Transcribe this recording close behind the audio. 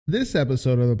This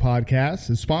episode of the podcast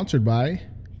is sponsored by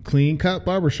Clean Cut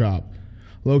Barbershop,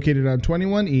 located on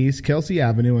 21 East Kelsey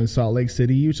Avenue in Salt Lake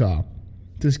City, Utah.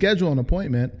 To schedule an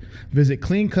appointment, visit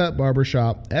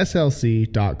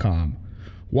cleancutbarbershopslc.com.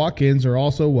 Walk-ins are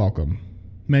also welcome.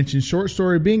 Mention Short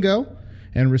Story Bingo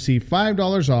and receive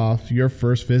 $5 off your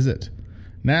first visit.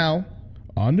 Now,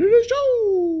 on to the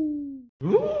show!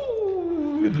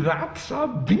 Ooh, that's a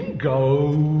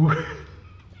bingo!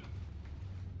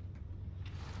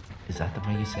 Is that the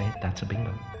way you say it? That's a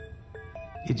bingo.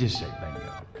 You just say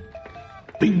bingo.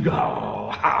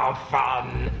 Bingo! How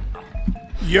fun!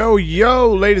 Yo,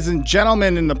 ladies and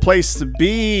gentlemen, in the place to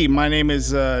be. My name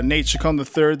is Nate Chacon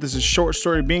III. This is Short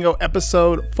Story Bingo,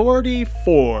 episode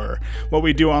 44. What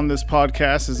we do on this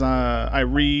podcast is I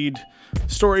read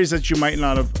stories that you might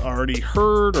not have already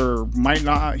heard or might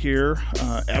not hear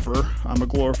ever. I'm a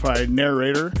glorified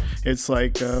narrator. It's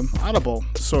like Audible,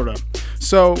 sort of.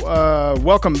 So,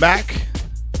 welcome back.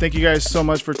 Thank you guys so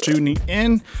much for tuning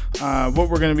in. What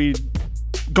we're going to be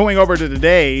going over to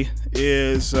today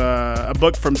is a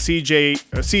book from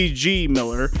C.G.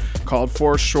 Miller called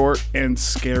Four Short and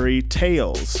Scary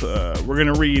Tales. We're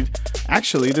going to read,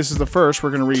 actually, this is the first.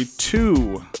 We're going to read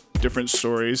two different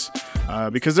stories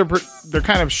because they're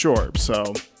kind of short,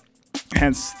 so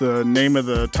hence the name of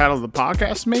the title of the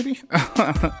podcast, maybe.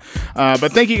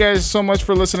 But thank you guys so much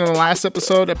for listening to the last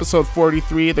episode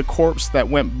 43, The Corpse That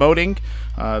Went Boating.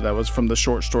 That was from the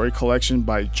short story collection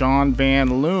by John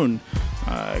Van Loon.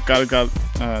 Got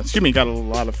a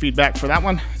lot of feedback for that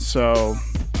one, so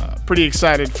pretty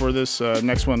excited for this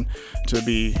next one to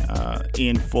be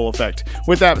in full effect.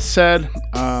 With that said,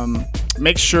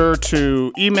 make sure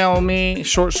to email me,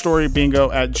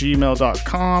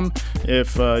 shortstorybingo@gmail.com,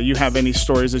 if you have any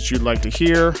stories that you'd like to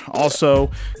hear. Also,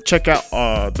 check out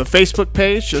the Facebook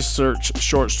page. Just search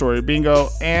Short Story Bingo,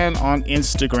 and on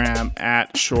Instagram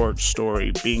at Short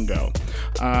Story Bingo.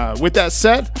 With that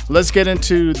said, let's get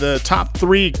into the top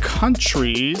 3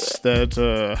 countries that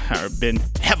have been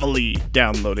heavily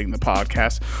downloading the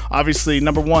podcast. Obviously,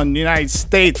 number 1, United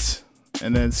States.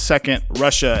 And then second,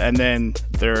 Russia, and then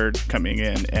third coming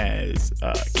in as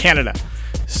Canada.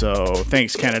 So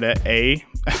thanks, Canada.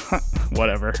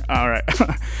 Whatever. All right.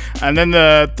 And then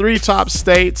the 3 top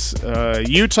states,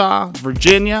 Utah,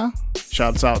 Virginia.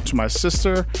 Shouts out to my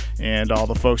sister and all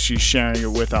the folks she's sharing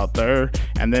it with out there.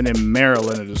 And then in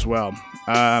Maryland as well.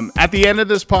 At the end of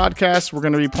this podcast, we're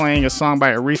going to be playing a song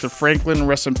by Aretha Franklin.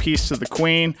 Rest in peace to the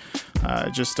Queen.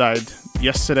 Just died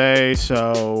yesterday.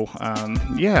 So,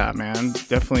 yeah, man,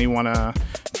 definitely want to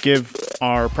give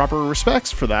our proper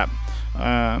respects for that.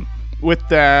 With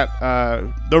that,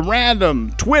 the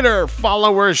random Twitter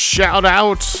followers shout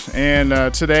out.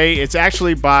 And today it's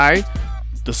actually by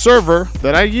the server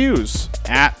that I use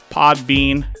at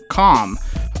Podbean.com.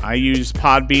 I use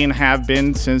Podbean, have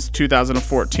been since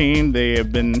 2014. They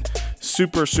have been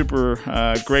super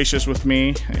gracious with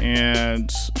me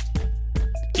and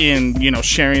in,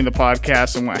 sharing the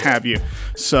podcast and what have you.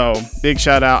 So big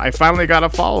shout out. I finally got a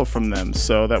follow from them,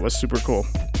 so that was super cool.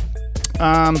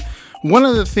 One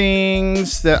of the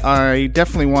things that I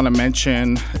definitely want to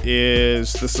mention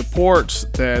is the support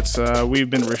that we've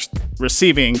been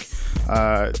receiving.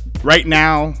 Right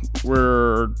now,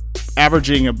 we're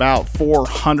averaging about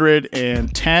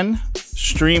 410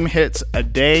 stream hits a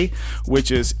day,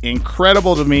 which is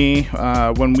incredible to me.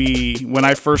 When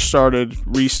I first started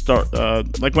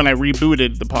when I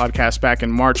rebooted the podcast back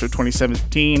in March of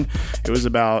 2017, it was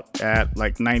about at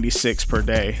like 96 per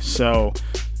day. So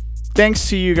thanks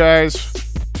to you guys.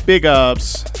 Big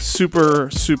ups.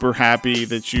 Super happy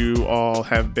that you all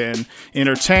have been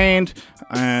entertained.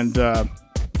 And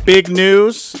big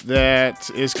news that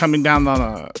is coming down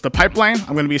the pipeline.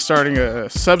 I'm going to be starting a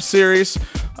sub-series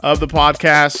of the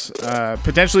podcast,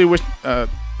 potentially with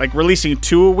releasing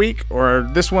 2 a week, or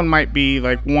this one might be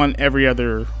like 1 every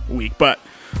other week, but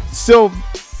still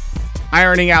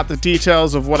ironing out the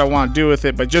details of what I want to do with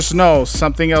it. But just know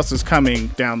something else is coming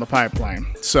down the pipeline.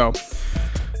 So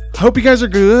hope you guys are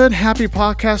good. Happy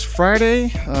Podcast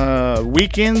Friday.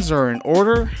 Weekends are in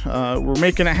order. We're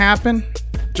making it happen.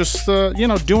 Just,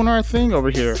 doing our thing over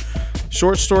here.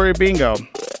 Short Story Bingo.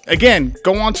 Again,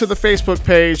 go on to the Facebook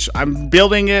page. I'm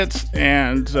building it,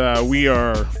 and we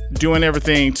are doing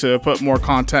everything to put more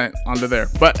content onto there.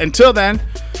 But until then,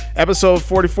 episode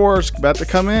 44 is about to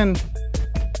come in.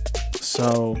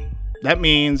 So that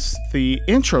means the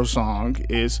intro song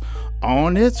is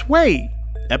on its way.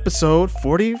 Episode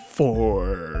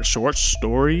 44, Short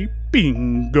Story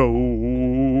Bingo.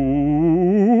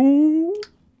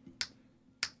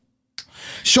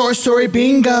 Short story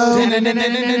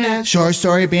bingo. Short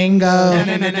story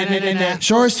bingo.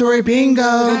 Short story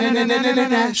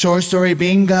bingo. Short story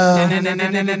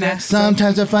bingo.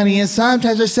 Sometimes they're funny and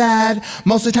sometimes they're sad.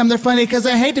 Most of the time they're funny because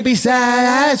I hate to be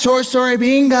sad. Short story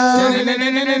bingo.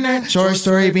 Short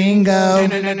story bingo.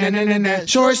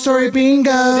 Short story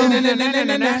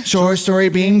bingo. Short story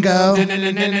bingo.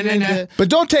 But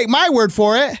don't take my word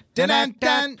for it.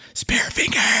 Spare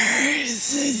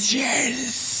fingers.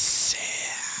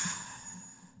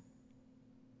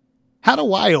 How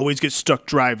do I always get stuck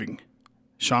driving?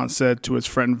 Sean said to his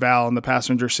friend Val in the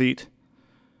passenger seat.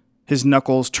 His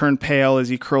knuckles turned pale as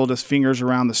he curled his fingers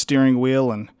around the steering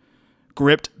wheel and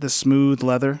gripped the smooth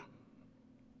leather.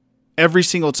 Every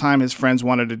single time his friends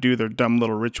wanted to do their dumb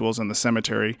little rituals in the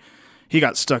cemetery, he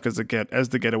got stuck as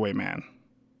the getaway man.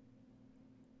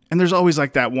 And there's always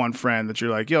like that one friend that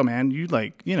you're like, yo, man, you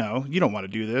don't want to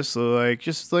do this. So like,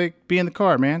 just like be in the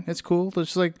car, man. It's cool.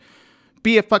 Just like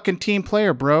be a fucking team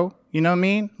player, bro. You know what I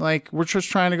mean? Like we're just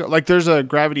trying to go, like there's a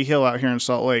Gravity Hill out here in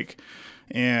Salt Lake.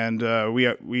 And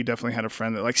we definitely had a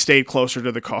friend that like stayed closer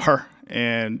to the car.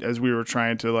 And as we were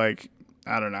trying to like,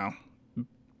 I don't know,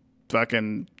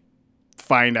 fucking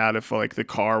find out if like the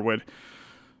car would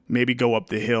maybe go up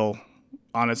the hill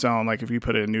on its own, like if you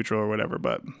put it in neutral or whatever.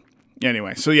 But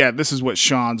anyway, so yeah, this is what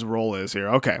Sean's role is here.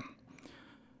 Okay.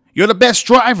 You're the best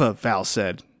driver, Val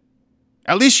said.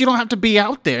 At least you don't have to be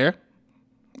out there.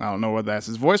 I don't know what that's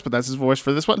his voice, but that's his voice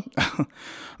for this one.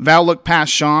 Val looked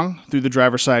past Sean through the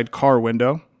driver's side car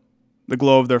window. The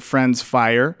glow of their friend's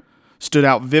fire stood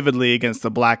out vividly against the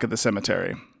black of the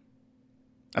cemetery.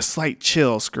 A slight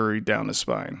chill scurried down his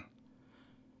spine.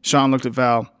 Sean looked at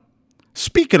Val.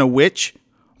 Speaking of which,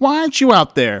 why aren't you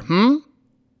out there,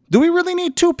 Do we really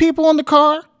need 2 people in the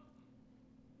car?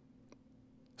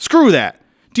 Screw that.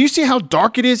 Do you see how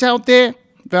dark it is out there?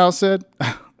 Val said.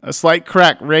 A slight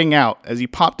crack rang out as he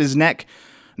popped his neck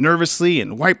nervously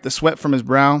and wiped the sweat from his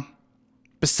brow.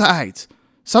 Besides,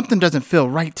 something doesn't feel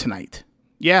right tonight.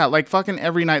 Yeah, like fucking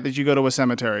every night that you go to a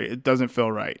cemetery, it doesn't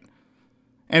feel right.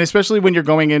 And especially when you're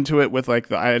going into it with like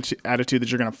the attitude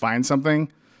that you're going to find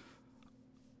something.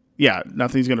 Yeah,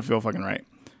 nothing's going to feel fucking right.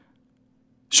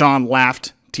 Sean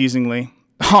laughed teasingly.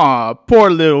 Aw,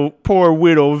 poor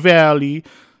widow Valley.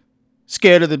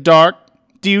 Scared of the dark?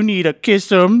 Do you need a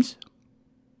kissums?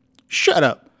 Shut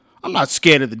up. I'm not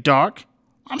scared of the dark.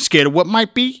 I'm scared of what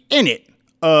might be in it.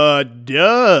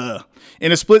 Duh.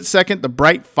 In a split second, the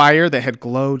bright fire that had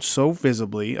glowed so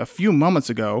visibly a few moments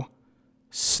ago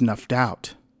snuffed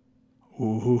out.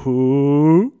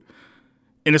 Ooh.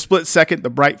 In a split second, the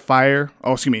bright fire...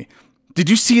 Oh, excuse me. Did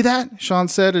you see that? Sean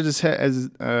said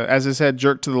as his head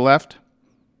jerked to the left.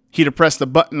 He'd have pressed the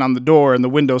button on the door and the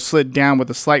window slid down with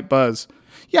a slight buzz.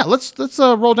 Yeah, let's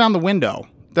roll down the window.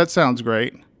 That sounds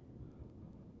great.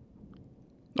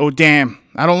 Oh, damn.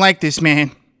 I don't like this,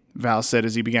 man, Val said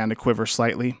as he began to quiver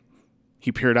slightly.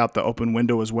 He peered out the open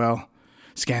window as well,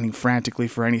 scanning frantically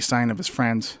for any sign of his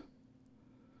friends.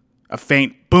 A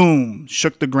faint boom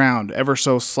shook the ground ever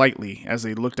so slightly as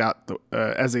they looked at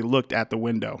the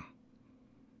window.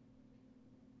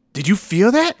 Did you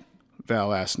feel that?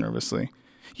 Val asked nervously.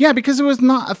 Yeah, because it was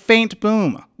not a faint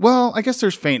boom. Well, I guess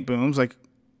there's faint booms, like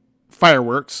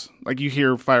fireworks. Like you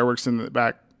hear fireworks in the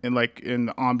back, in the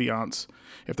ambiance.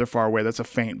 If they're far away, that's a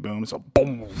faint boom. It's a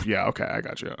boom. Yeah, okay, I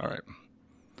got you. All right.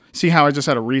 See how I just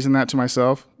had to reason that to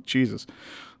myself? Jesus.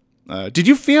 Did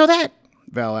you feel that?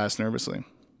 Val asked nervously.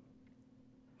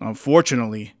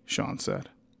 Unfortunately, Sean said.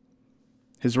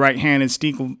 His right hand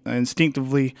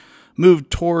instinctively moved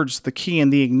towards the key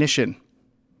in the ignition.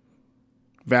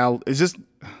 Val,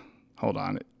 hold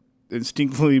on.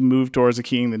 Instinctively moved towards the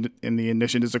key in the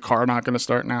ignition. Is the car not going to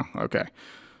start now? Okay.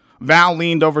 Val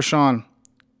leaned over Sean.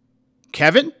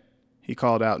 Kevin? He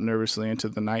called out nervously into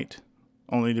the night,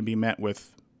 only to be met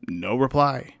with no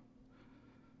reply.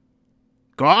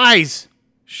 Guys!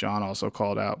 Sean also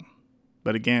called out.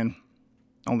 But again,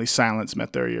 only silence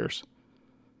met their ears.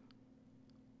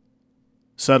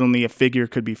 Suddenly, a figure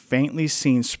could be faintly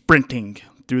seen sprinting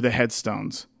through the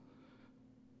headstones.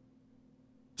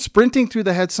 Sprinting through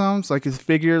the headstones, like a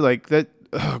figure like that.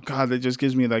 Oh God, that just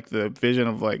gives me like the vision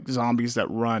of like zombies that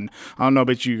run. I don't know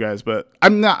about you guys, but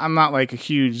I'm not like a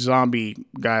huge zombie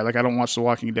guy. Like I don't watch The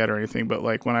Walking Dead or anything, but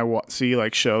like when I see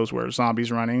like shows where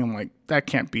zombies running, I'm like, that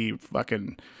can't be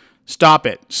fucking. Stop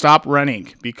it. Stop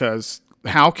running, because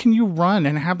how can you run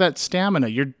and have that stamina?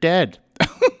 You're dead.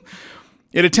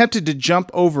 It attempted to jump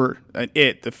over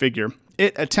the figure.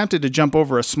 It attempted to jump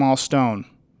over a small stone,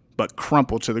 but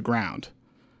crumpled to the ground.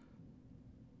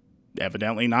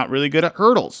 Evidently not really good at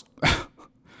hurdles.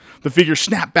 The figure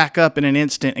snapped back up in an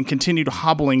instant and continued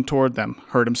hobbling toward them.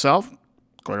 Hurt himself?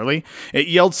 Clearly. It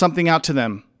yelled something out to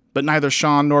them, but neither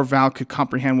Sean nor Val could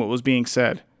comprehend what was being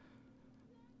said.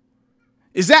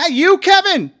 "Is that you,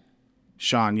 Kevin?"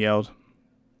 Sean yelled.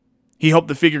 He hoped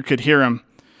the figure could hear him,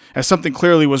 as something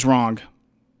clearly was wrong.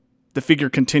 The figure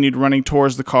continued running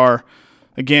towards the car.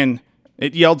 Again,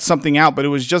 it yelled something out, but it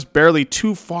was just barely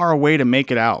too far away to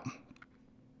make it out.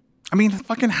 I mean,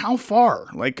 fucking how far?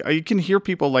 Like, you can hear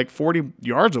people like 40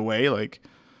 yards away. Like,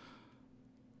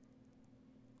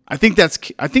 I think that's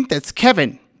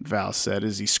Kevin, Val said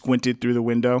as he squinted through the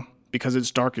window because it's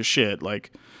dark as shit.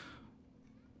 Like,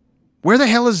 where the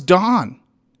hell is Don?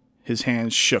 His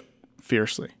hands shook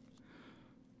fiercely.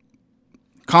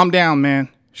 "Calm down, man,"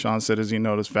 Sean said as he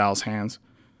noticed Val's hands.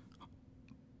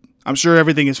 "I'm sure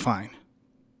everything is fine."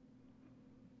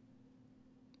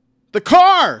 "The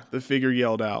car!" the figure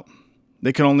yelled out.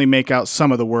 They could only make out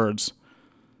some of the words.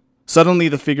 Suddenly,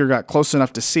 the figure got close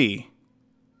enough to see.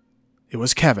 It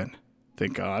was Kevin,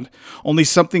 thank God. Only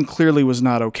something clearly was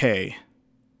not okay.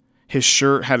 His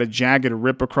shirt had a jagged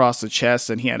rip across the chest,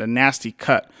 and he had a nasty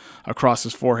cut across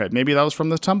his forehead. Maybe that was from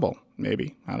the tumble.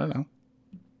 Maybe. I don't know.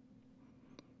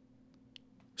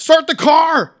 "Start the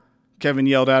car!" Kevin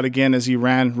yelled out again as he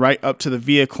ran right up to the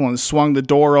vehicle and swung the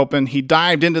door open. He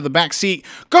dived into the back seat.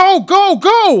 "Go, go,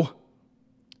 go!"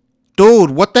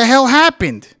 "Dude, what the hell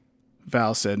happened?"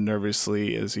 Val said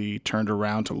nervously as he turned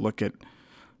around to look at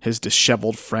his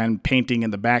disheveled friend panting in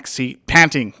the back seat.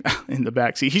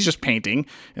 He's just painting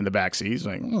in the back seat. He's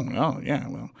like, "Oh, yeah,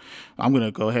 well, I'm going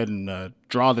to go ahead and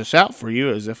draw this out for you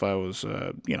as if I was,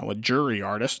 a jury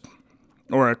artist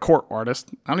or a court artist."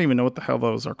 I don't even know what the hell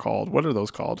those are called. What are those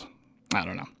called? I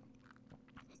don't know.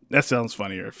 That sounds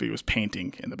funnier if he was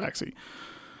painting in the back seat.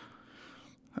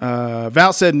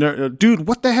 Val said, "Dude,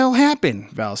 what the hell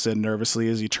happened?" Val said nervously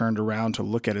as he turned around to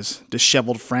look at his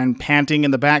disheveled friend panting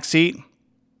in the back seat.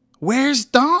 "Where's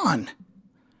Don?"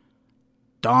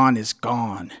 "Don is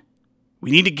gone.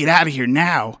 We need to get out of here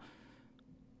now."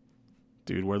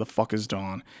 Dude, where the fuck is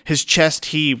Don? His chest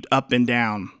heaved up and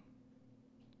down.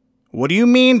 "What do you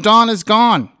mean Don is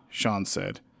gone?" Sean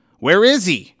said. "Where is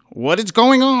he? What is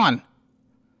going on?"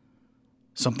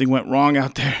 "Something went wrong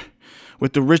out there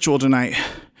with the ritual tonight.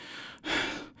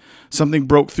 Something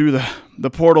broke through the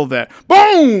portal that,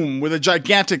 boom, with a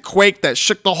gigantic quake that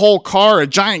shook the whole car. A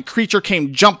giant creature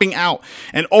came jumping out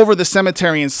and over the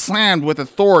cemetery and slammed with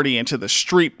authority into the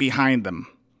street behind them."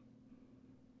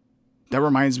 That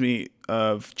reminds me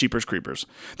of Jeepers Creepers.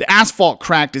 "The asphalt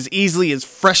cracked as easily as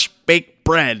fresh baked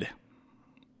bread."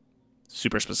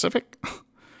 Super specific.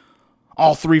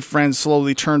 All three friends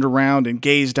slowly turned around and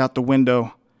gazed out the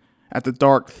window at the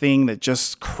dark thing that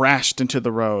just crashed into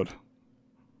the road.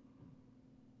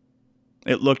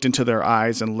 It looked into their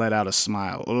eyes and let out a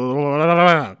smile.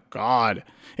 God,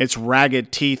 its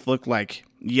ragged teeth looked like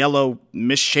yellow,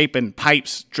 misshapen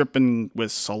pipes dripping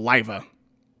with saliva.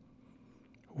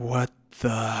 "What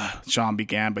the?" Sean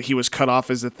began, but he was cut off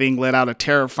as the thing let out a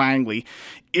terrifyingly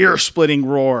ear-splitting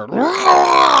roar.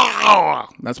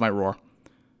 That's my roar.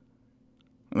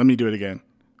 Let me do it again.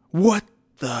 "What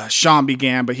the?" Sean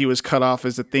began, but he was cut off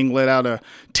as the thing let out a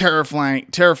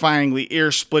terrifyingly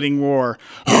ear-splitting roar.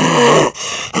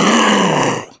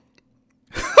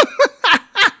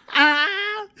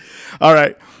 All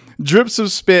right. Drips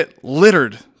of spit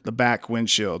littered the back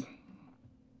windshield.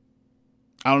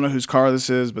 I don't know whose car this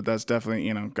is, but that's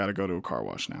definitely, got to go to a car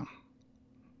wash now.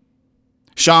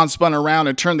 Sean spun around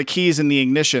and turned the keys in the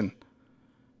ignition.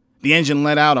 The engine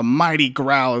let out a mighty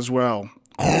growl as well.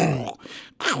 Am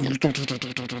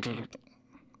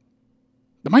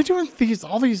I doing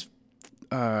all these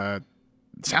sound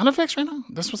effects right now?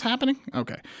 That's what's happening?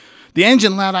 Okay. The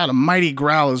engine let out a mighty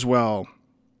growl as well,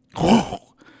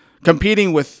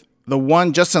 competing with the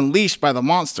one just unleashed by the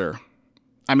monster.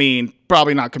 I mean,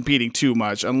 probably not competing too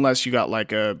much unless you got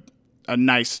like a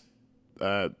nice,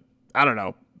 I don't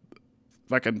know,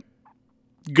 like a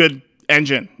good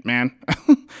engine, man.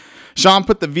 Sean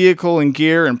put the vehicle in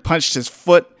gear and punched his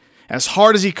foot as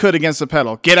hard as he could against the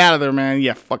pedal. "Get out of there, man.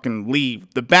 Yeah, fucking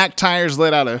leave." The back tires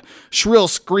let out a shrill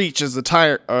screech as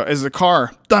the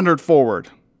car thundered forward.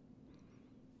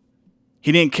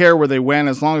 He didn't care where they went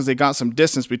as long as they got some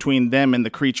distance between them and the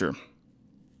creature.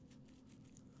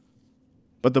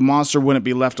 But the monster wouldn't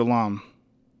be left alone.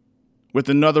 With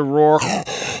another roar,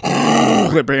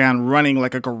 it began running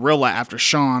like a gorilla after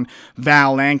Sean,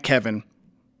 Val, and Kevin.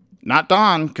 Not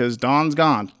Don, because Don's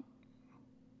gone.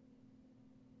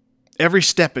 Every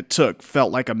step it took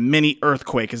felt like a mini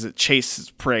earthquake as it chased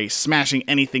its prey, smashing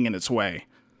anything in its way.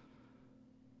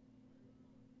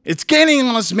 "It's gaining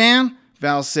on us, man!"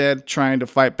 Val said, trying to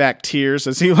fight back tears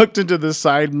as he looked into the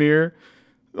side mirror.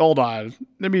 Hold on.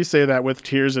 Let me say that with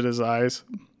tears in his eyes.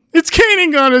 It's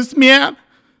gaining on us, man,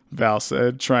 Val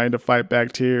said, trying to fight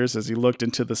back tears as he looked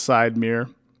into the side mirror.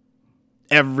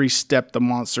 Every step the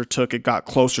monster took, it got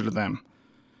closer to them.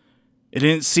 It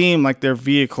didn't seem like their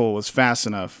vehicle was fast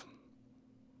enough.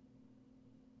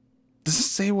 Does it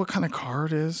say what kind of car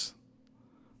it is?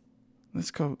 Let's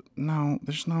go. No,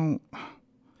 there's no...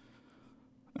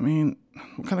 I mean,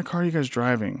 what kind of car are you guys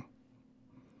driving?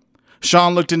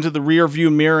 Sean looked into the rear view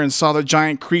mirror and saw the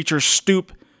giant creature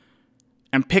stoop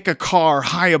and pick a car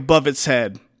high above its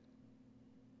head.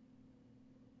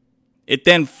 It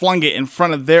then flung it in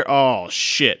front of their... Oh,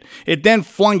 shit. It then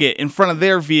flung it in front of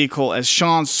their vehicle as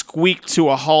Sean squeaked to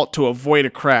a halt to avoid a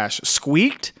crash.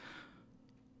 Squeaked?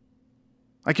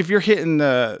 Like if you're hitting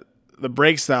the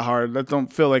brakes that hard, that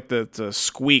don't feel like that's a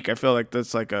squeak. I feel like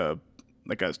that's like a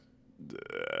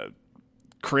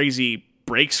crazy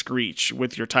brake screech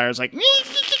with your tires like...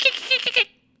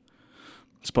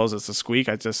 Suppose it's a squeak.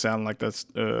 I just sound like that's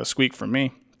a squeak for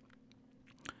me.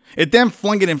 It then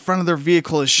flung it in front of their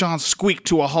vehicle as Sean squeaked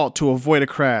to a halt to avoid a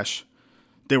crash.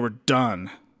 They were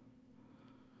done.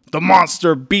 The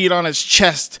monster beat on its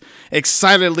chest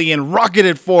excitedly and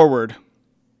rocketed forward.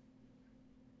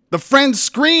 The friends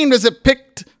screamed as it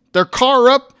picked their car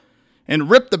up and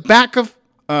ripped the back of...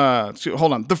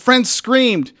 The friends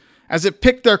screamed as it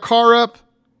picked their car up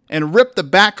and ripped the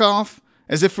back off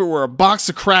as if it were a box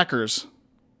of crackers.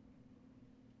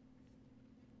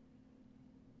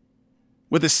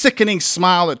 With a sickening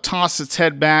smile, it tossed its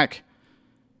head back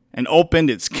and opened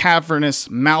its cavernous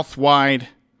mouth wide.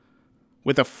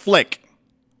 With a flick,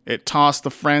 it tossed the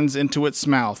friends into its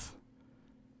mouth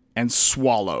and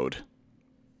swallowed.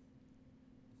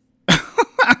 What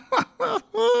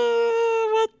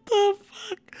the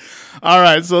fuck? All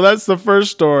right, so that's the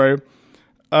first story.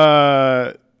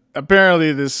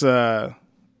 Apparently, this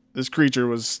creature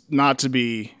was not to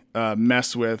be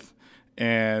messed with.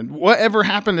 And whatever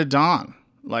happened to Don?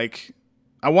 Like,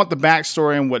 I want the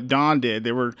backstory on what Don did.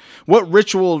 What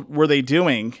ritual were they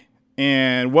doing?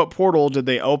 And what portal did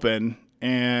they open?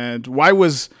 And why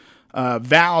was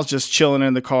Val just chilling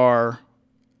in the car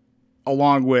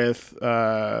along with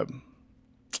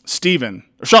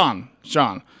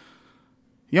Sean?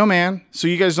 Yo, man, so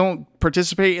you guys don't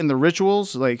participate in the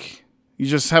rituals? Like, you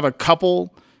just have a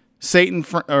couple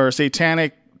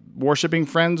satanic worshiping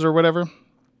friends or whatever?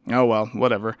 Oh, well,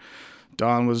 whatever.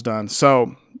 Dawn was done.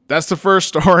 So that's the first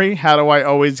story. How do I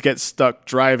always get stuck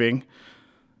driving?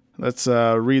 Let's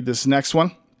read this next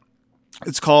one.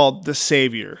 It's called The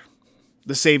Saviors,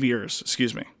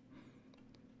 excuse me.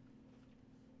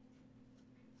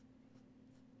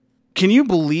 Can you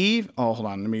believe... Oh, hold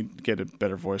on. Let me get a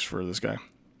better voice for this guy.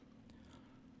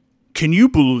 Can you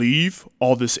believe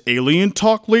all this alien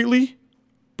talk lately?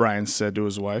 Brian said to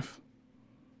his wife.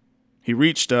 He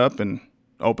reached up and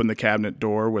opened the cabinet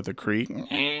door with a creak.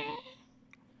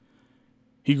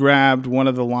 He grabbed one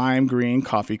of the lime green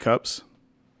coffee cups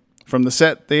from the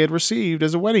set they had received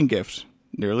as a wedding gift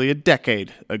nearly a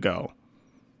decade ago.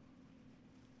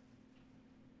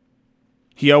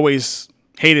 He always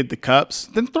hated the cups.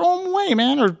 Then throw them away,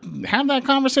 man, or have that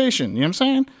conversation. You know what I'm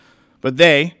saying? But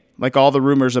they, like all the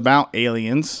rumors about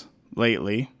aliens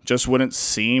lately, just wouldn't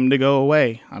seem to go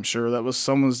away. I'm sure that was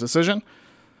someone's decision.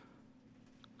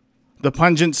 The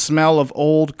pungent smell of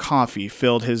old coffee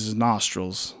filled his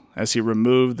nostrils as he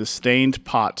removed the stained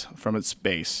pot from its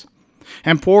base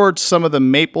and poured some of the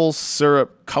maple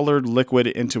syrup-colored liquid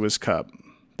into his cup.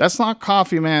 That's not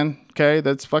coffee, man, okay?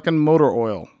 That's fucking motor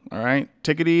oil, all right?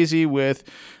 Take it easy with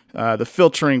the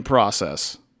filtering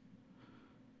process.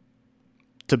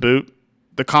 To boot,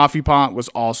 the coffee pot was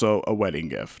also a wedding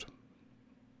gift.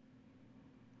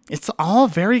 It's all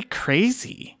very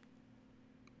crazy,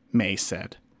 May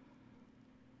said.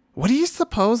 What do you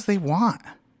suppose they want?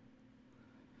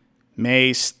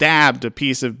 May stabbed a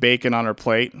piece of bacon on her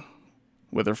plate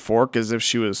with her fork as if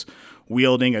she was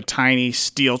wielding a tiny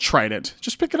steel trident.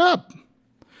 Just pick it up.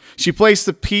 She placed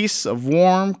a piece of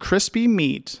warm, crispy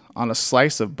meat on a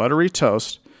slice of buttery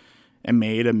toast and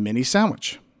made a mini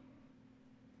sandwich.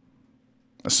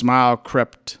 A smile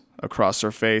crept across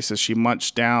her face as she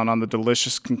munched down on the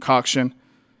delicious concoction.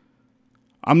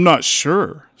 I'm not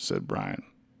sure, said Brian.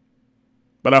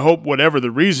 But I hope whatever the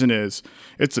reason is,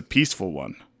 it's a peaceful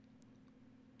one.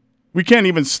 We can't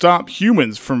even stop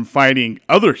humans from fighting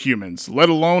other humans, let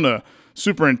alone a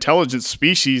super intelligent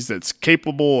species that's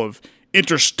capable of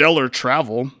interstellar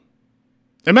travel.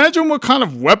 Imagine what kind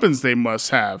of weapons they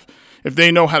must have if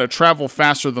they know how to travel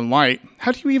faster than light.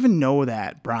 How do you even know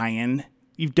that, Brian?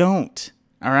 You don't,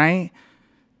 all right?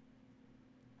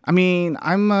 I mean,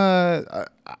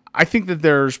 I think that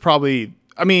there's probably,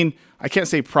 I mean, I can't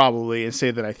say probably and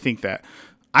say that I think that.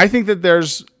 I think that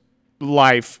there's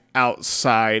life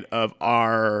outside of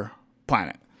our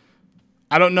planet.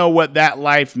 I don't know what that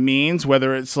life means,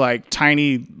 whether it's like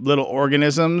tiny little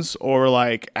organisms or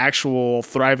like actual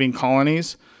thriving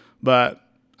colonies. But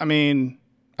I mean,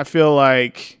 I feel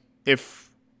like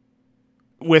if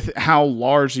with how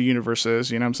large the universe is,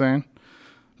 you know what I'm saying?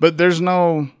 But there's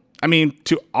no, I mean,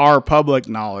 to our public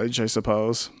knowledge, I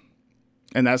suppose,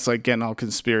 and that's like getting all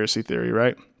conspiracy theory,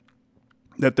 right?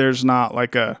 That there's not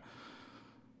like I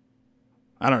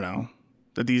don't know,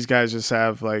 that these guys just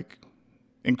have like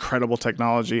incredible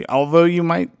technology, although you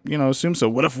might, assume so.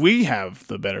 What if we have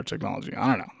the better technology?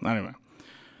 I don't know. Anyway.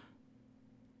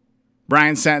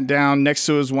 Brian sat down next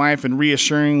to his wife and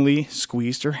reassuringly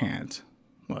squeezed her hand.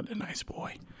 What a nice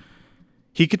boy.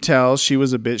 He could tell she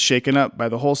was a bit shaken up by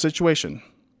the whole situation.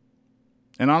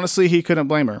 And honestly, he couldn't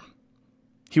blame her.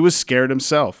 He was scared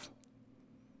himself.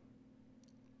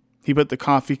 He put the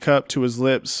coffee cup to his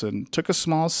lips and took a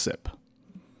small sip.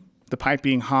 The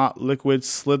piping hot liquid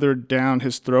slithered down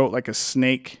his throat like a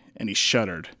snake, and he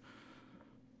shuddered.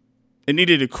 It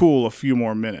needed to cool a few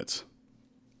more minutes.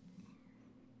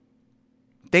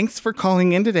 Thanks for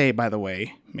calling in today, by the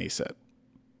way, May said.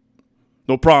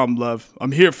 No problem, love.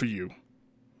 I'm here for you.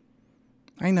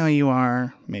 I know you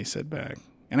are, May said back.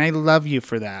 And I love you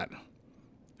for that.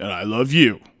 And I love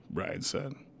you, Brian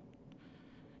said.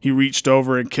 He reached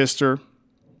over and kissed her.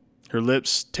 Her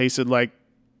lips tasted like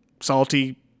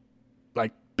salty,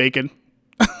 like bacon.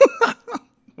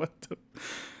 What the?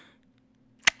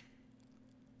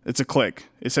 It's a click.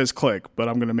 It says click, but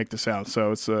I'm gonna make the sound.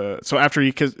 So it's so after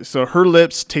he kissed, so her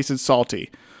lips tasted salty,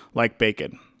 like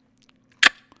bacon.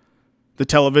 The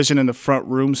television in the front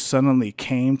room suddenly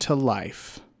came to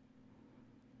life.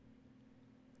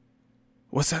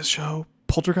 What's that show?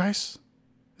 Poltergeist?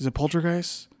 Is it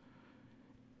Poltergeist?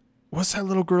 What's that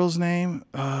little girl's name?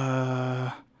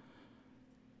 Damn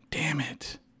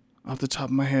it. Off the top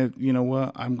of my head, you know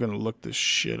what? I'm going to look this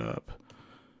shit up.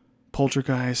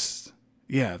 Poltergeist.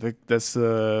 Yeah, that's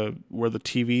where the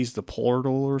TV's the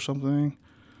portal or something.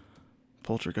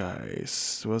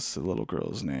 Poltergeist. What's the little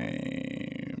girl's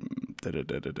name?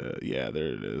 Yeah,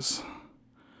 there it is.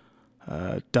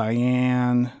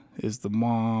 Diane is the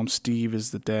mom. Steve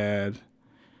is the dad.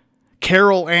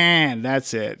 Carol Ann.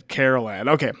 That's it. Carol Ann.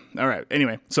 Okay. All right.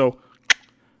 Anyway, so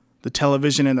the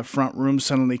television in the front room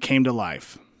suddenly came to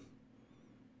life.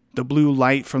 The blue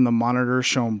light from the monitor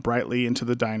shone brightly into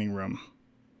the dining room.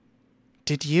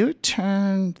 Did you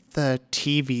turn the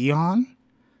TV on?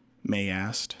 May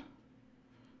asked.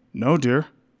 No, dear.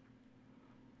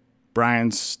 Brian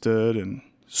stood and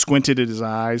squinted at his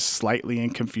eyes slightly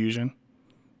in confusion.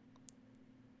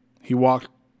 He walked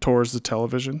towards the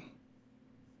television.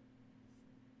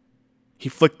 He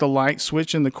flicked the light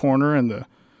switch in the corner and the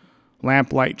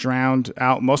lamplight drowned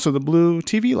out most of the blue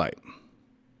TV light.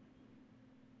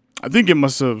 I think it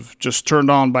must have just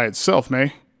turned on by itself,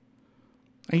 May.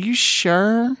 Are you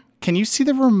sure? Can you see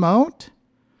the remote?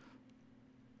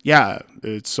 Yeah,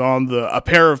 it's on a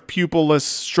pair of pupilless,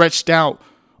 stretched out,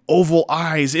 oval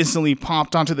eyes instantly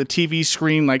popped onto the TV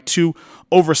screen like two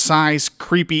oversized,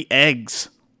 creepy eggs.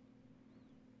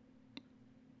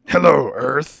 Hello,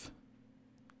 Earth.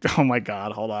 Oh my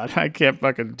God, hold on. I can't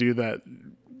fucking do that.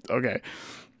 Okay.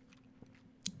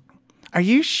 Are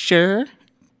you sure?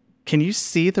 Can you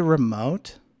see the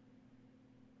remote?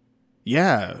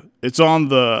 Yeah, it's on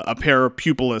a pair of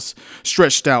pupilless,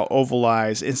 stretched out oval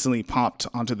eyes instantly popped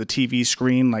onto the TV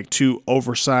screen like two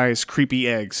oversized, creepy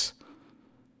eggs.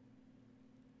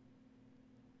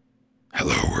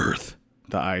 Hello, Earth,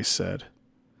 the eyes said.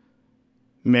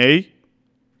 May,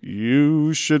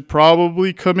 you should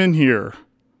probably come in here.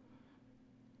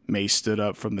 May stood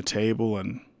up from the table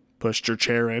and pushed her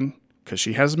chair in, because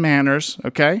she has manners,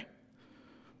 okay?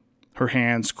 Her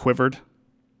hands quivered.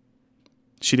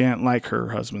 She didn't like her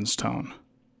husband's tone.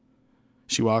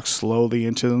 She walked slowly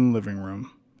into the living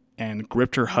room and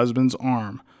gripped her husband's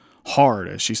arm hard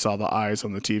as she saw the eyes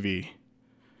on the TV.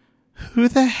 Who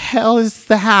the hell is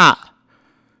that?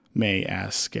 May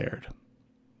asked, scared.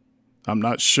 I'm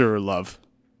not sure, love,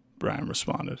 Brian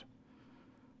responded.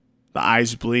 The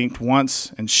eyes blinked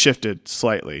once and shifted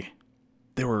slightly.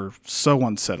 They were so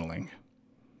unsettling.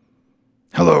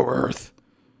 Hello, Earth.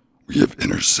 We have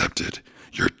intercepted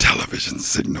your television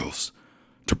signals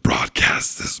to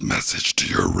broadcast this message to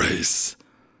your race.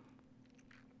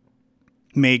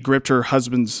 May gripped her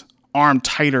husband's arm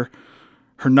tighter.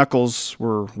 Her knuckles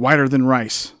were whiter than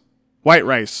rice. White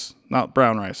rice, not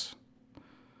brown rice.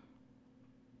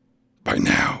 By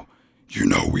now, You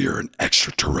know we are an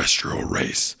extraterrestrial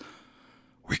race.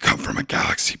 We come from a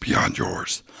galaxy beyond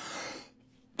yours.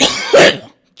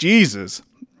 Jesus,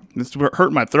 this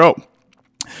hurt my throat.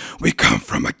 We come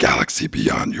from a galaxy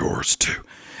beyond yours to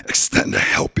extend a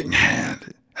helping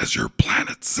hand, as your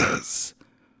planet says.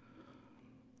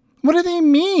 What do they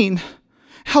mean?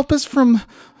 Help us from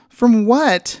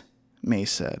what? May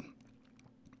said.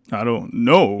 I don't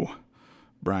know,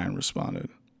 Brian responded.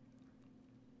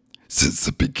 Since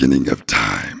the beginning of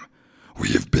time, we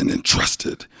have been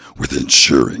entrusted with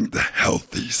ensuring the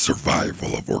healthy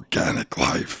survival of organic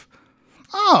life.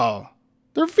 Oh,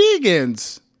 they're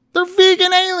vegans. They're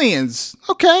vegan aliens.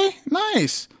 Okay,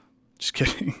 nice. Just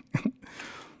kidding.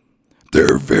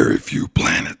 There are very few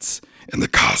planets in the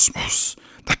cosmos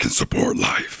that can support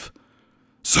life.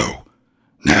 So,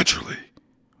 naturally,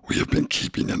 we have been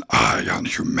keeping an eye on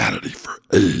humanity for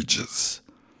ages,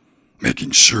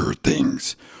 making sure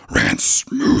things ran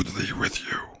smoothly with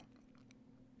you.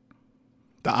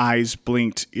 The eyes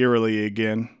blinked eerily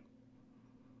again.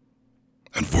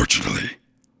 Unfortunately,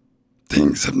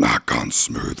 things have not gone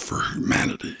smooth for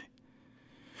humanity.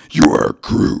 You are a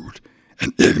crude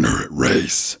and ignorant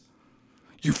race.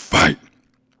 You fight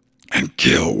and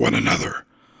kill one another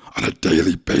on a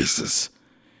daily basis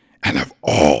and have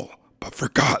all but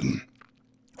forgotten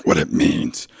what it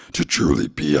means to truly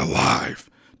be alive,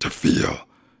 to feel,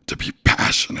 to be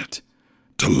passionate,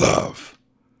 to love.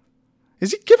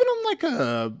 Is he giving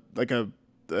him like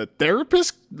a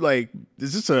therapist? Like,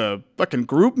 is this a fucking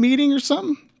group meeting or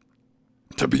something?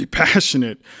 To be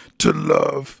passionate, to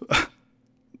love.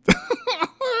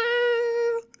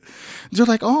 They're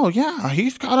like, oh yeah,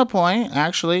 he's got a point.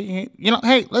 Actually,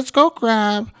 hey, let's go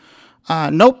grab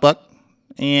a notebook,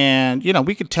 and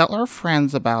we could tell our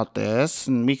friends about this,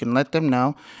 and we can let them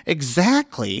know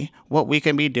exactly what we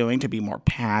can be doing to be more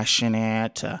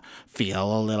passionate, to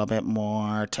feel a little bit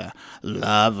more, to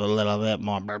love a little bit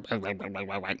more.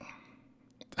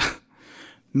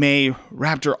 May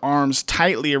wrapped her arms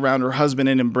tightly around her husband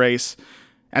in embrace,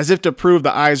 as if to prove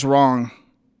the eyes wrong.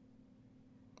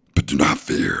 But do not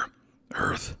fear,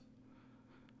 Earth.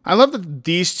 I love that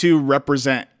these two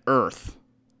represent Earth.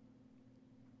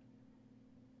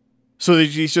 So that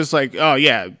he's just like, oh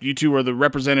yeah, you two are the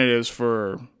representatives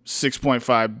for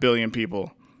 6.5 billion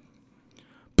people.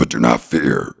 But do not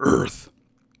fear, Earth,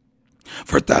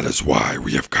 for that is why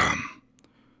we have come.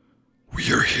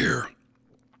 We are here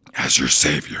as your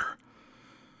savior.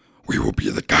 We will be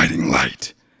the guiding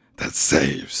light that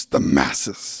saves the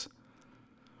masses.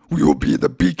 We will be the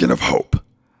beacon of hope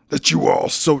that you all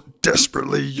so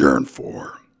desperately yearn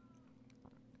for.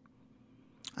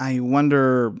 I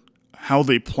wonder how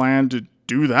they plan to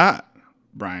do that,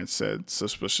 Brian said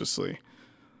suspiciously.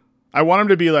 I want him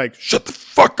to be like, shut the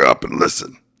fuck up and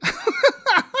listen.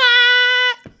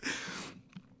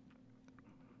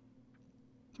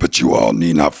 But you all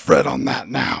need not fret on that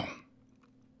now.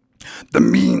 The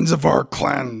means of our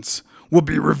cleanse will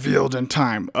be revealed in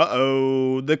time.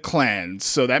 Uh-oh, the cleanse.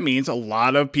 So that means a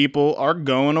lot of people are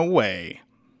going away.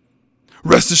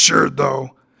 Rest assured,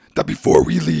 though, that before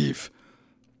we leave,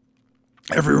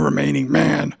 every remaining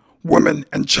man, woman,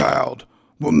 and child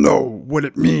will know what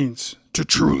it means to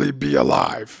truly be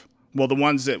alive. Well, the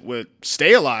ones that would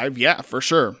stay alive, yeah, for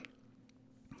sure.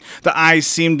 The eyes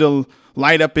seemed to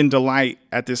light up in delight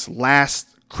at this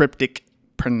last cryptic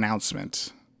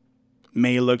pronouncement.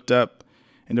 May looked up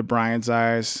into Brian's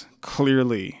eyes,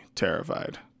 clearly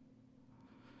terrified.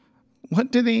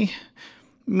 What do they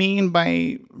mean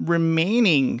by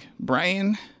remaining,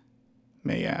 Brian?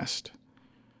 May asked.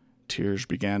 Tears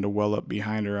began to well up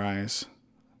behind her eyes.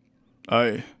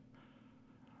 I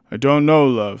don't know,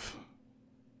 love.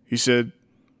 He said,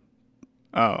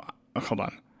 oh, hold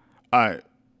on.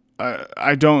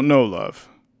 I don't know, love,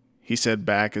 he said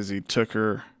back as he took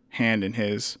her hand in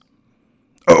his.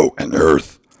 Oh, and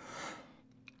Earth,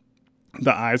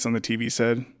 the eyes on the TV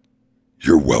said.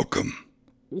 You're welcome.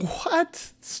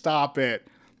 What? Stop it.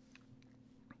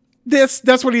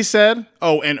 That's what he said?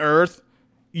 Oh, and Earth,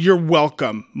 you're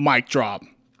welcome. Mic drop.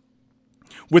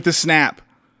 With the snap,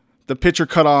 the picture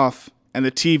cut off, and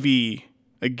the TV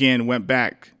again went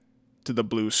back to the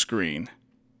blue screen.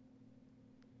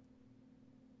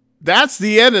 That's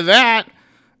the end of that.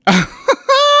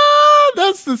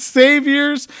 That's the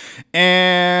Saviors.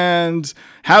 And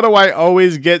How Do I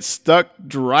Always Get Stuck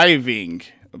Driving?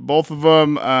 Both of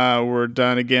them were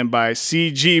done again by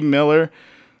C.G. Miller.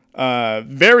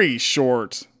 Very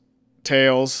short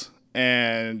tales.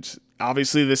 And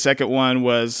obviously the second one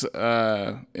was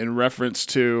in reference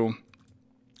to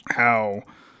how,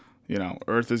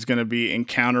 Earth is going to be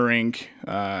encountering,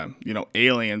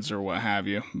 aliens or what have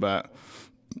you. But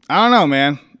I don't know,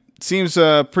 man. It seems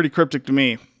pretty cryptic to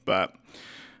me, but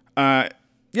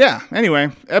yeah.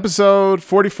 Anyway, episode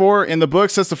 44 in the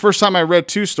books. That's the first time I read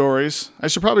 2 stories. I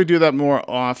should probably do that more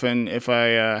often if I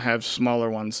have smaller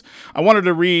ones. I wanted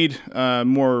to read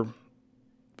more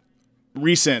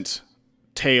recent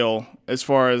tale as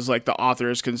far as like the author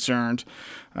is concerned.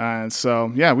 And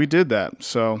so, yeah, we did that.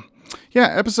 So, yeah,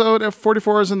 episode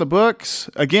 44 is in the books.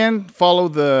 Again, follow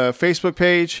the Facebook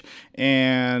page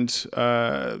and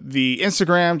the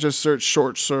Instagram. Just search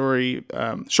Short Story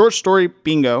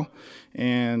Bingo.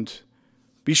 And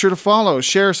be sure to follow,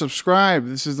 share, subscribe.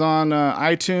 This is on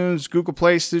iTunes, Google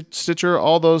Play, Stitcher,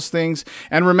 all those things.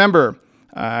 And remember,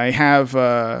 I have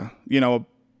a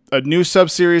new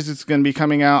sub-series that's going to be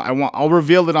coming out. I'll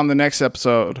reveal it on the next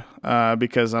episode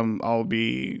because I'll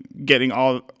be getting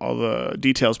all the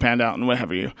details panned out and what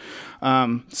have you.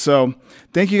 So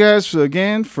thank you guys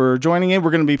again for joining in.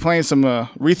 We're going to be playing some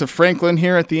Aretha Franklin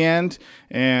here at the end.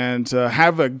 And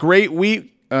have a great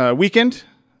weekend.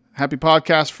 Happy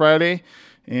Podcast Friday.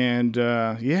 And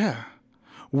yeah,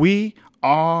 we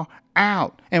are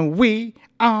out and we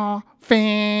are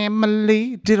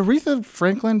family. Did Aretha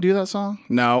Franklin do that song?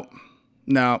 No,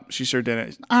 she sure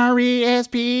didn't.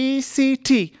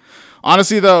 R-E-S-P-C-T.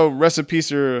 Honestly, though, rest in peace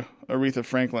to Aretha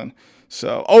Franklin.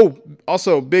 So,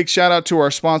 also big shout out to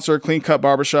our sponsor, Clean Cut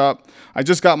Barbershop. I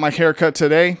just got my haircut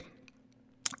today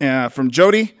from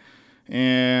Jody,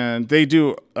 and they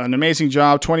do an amazing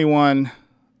job. 21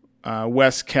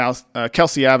 West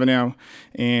Kelsey Avenue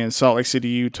in Salt Lake City,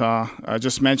 Utah. I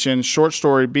just mentioned Short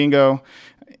Story Bingo,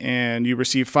 and you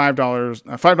receive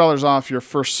 $5 off your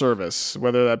first service,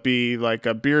 whether that be like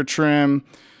a beard trim,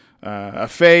 a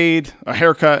fade, a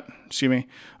haircut,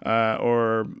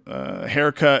 or a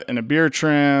haircut and a beard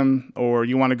trim, or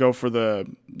you want to go for the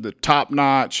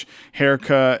top-notch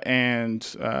haircut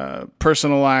and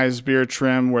personalized beard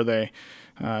trim where they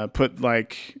put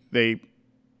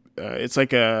it's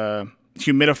like a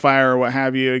humidifier or what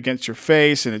have you against your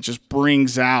face, and it just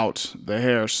brings out the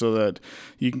hair so that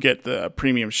you can get the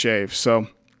premium shave. So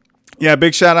yeah,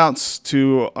 big shout outs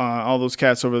to all those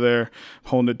cats over there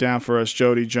holding it down for us,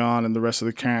 Jody, John, and the rest of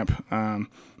the camp.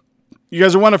 You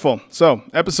guys are wonderful. So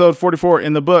episode 44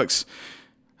 in the books.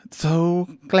 So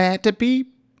glad to be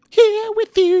here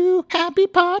with you. Happy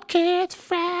Podcast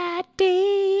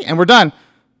Friday. And we're done.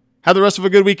 Have the rest of a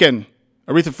good weekend.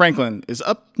 Aretha Franklin is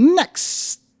up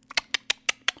next.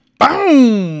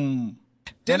 Boom!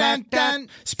 Dun dun.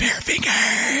 Spare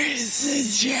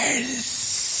fingers.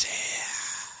 Yes.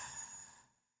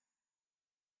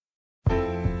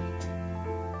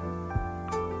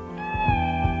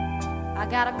 I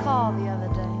got a call the other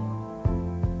day.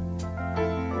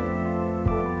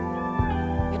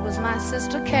 It was my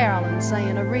sister Carolyn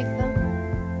saying,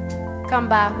 Aretha, come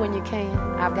by when you can.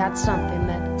 I've got something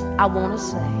that I want to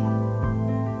say.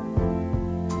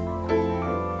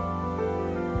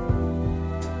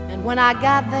 And when I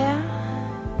got there,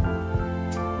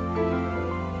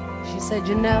 she said,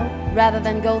 you know, rather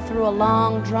than go through a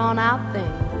long, drawn-out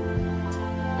thing,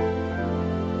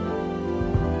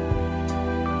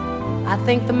 I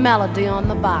think the melody on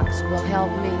the box will help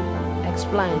me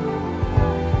explain.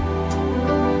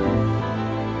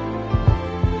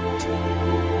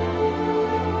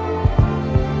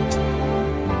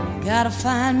 You gotta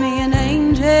find me an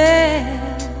angel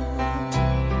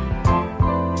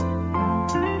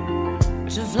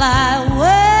to fly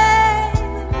away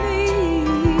with me.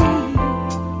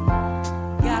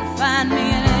 Gotta find me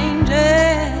an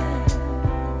angel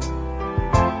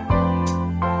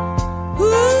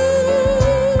who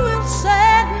will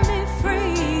set me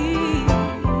free.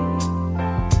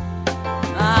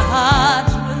 My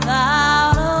heart's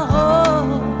without a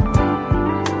hope.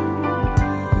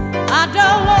 I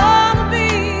don't want